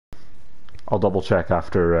I'll double check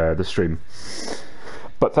after the stream.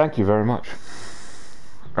 But thank you very much.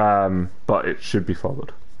 But it should be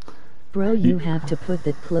followed. Bro, you have to put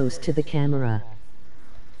that close to the camera.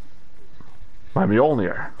 My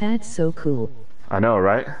Mjolnir. That's so cool. I know,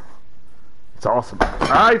 right? It's awesome.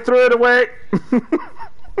 I threw it away!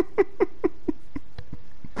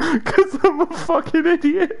 Because I'm a fucking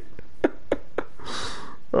idiot.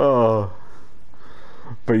 Oh.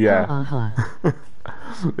 But yeah.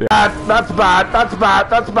 Yeah, that's bad, that's bad,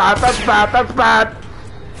 that's bad, that's bad, that's bad.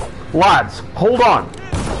 Lads, hold on.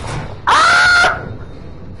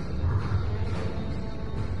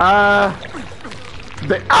 Ah!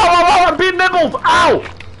 Ow, I'm being nibbled! Ow!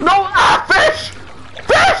 No, fish!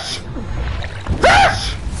 Fish!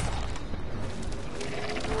 Fish!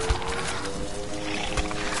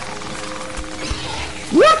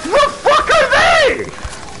 What the fuck are they?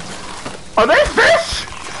 Are they fish?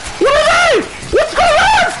 What are they? What's going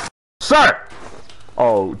on? Sir!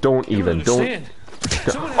 Oh, don't even, don't.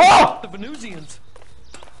 Oh! The Venusians.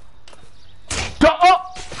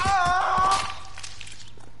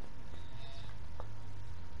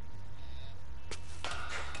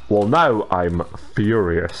 Well, now I'm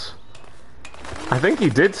furious. I think he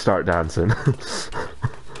did start dancing.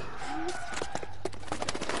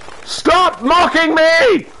 Stop mocking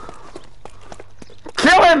me!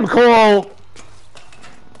 Kill him, Cole!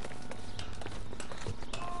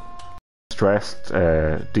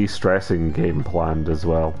 De-stressing game planned as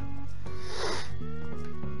well.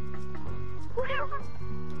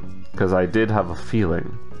 Because I did have a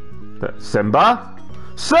feeling that Simba?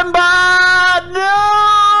 Simba! No!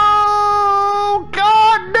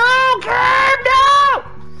 God, no! Kim, no!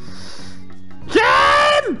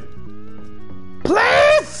 Kim!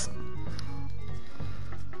 Please!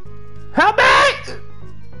 Help me!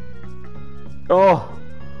 Oh.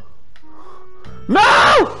 No!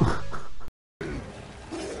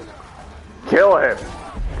 Kill him.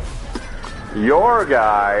 Your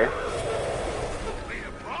guy.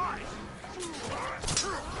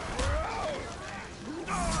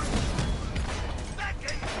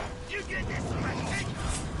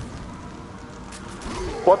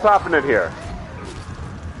 What's happening here?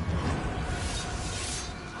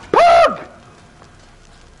 Pug!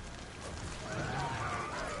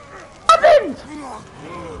 Happened!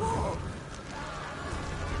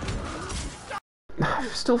 I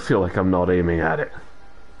still feel like I'm not aiming at it.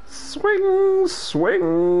 Swing,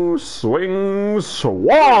 swing, swing,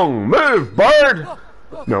 swung! Move, bird!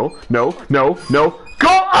 No, no, no, no.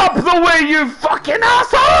 Go up the way, you fucking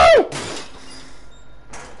asshole!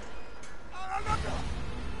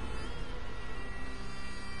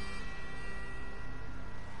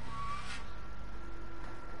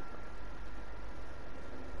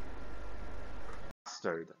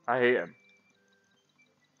 Bastard. I hate him.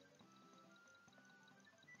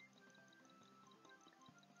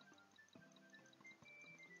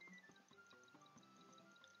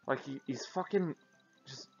 Like, he's fucking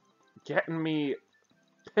just getting me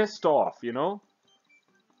pissed off, you know?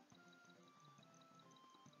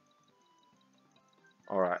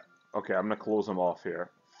 Alright. Okay, I'm gonna close him off here.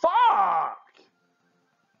 Fuck!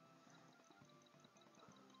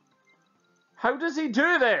 How does he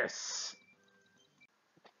do this?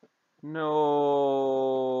 No.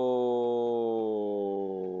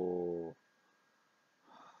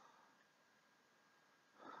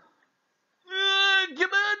 Come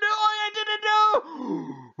on, no, I didn't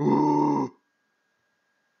know!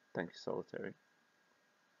 Thank you, Solitary.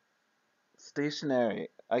 Stationary.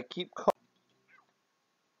 I keep calling.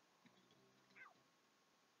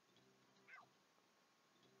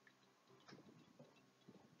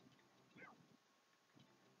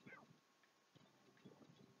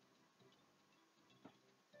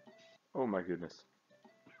 Oh my goodness.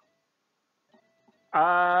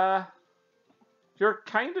 You're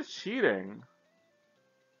kind of cheating.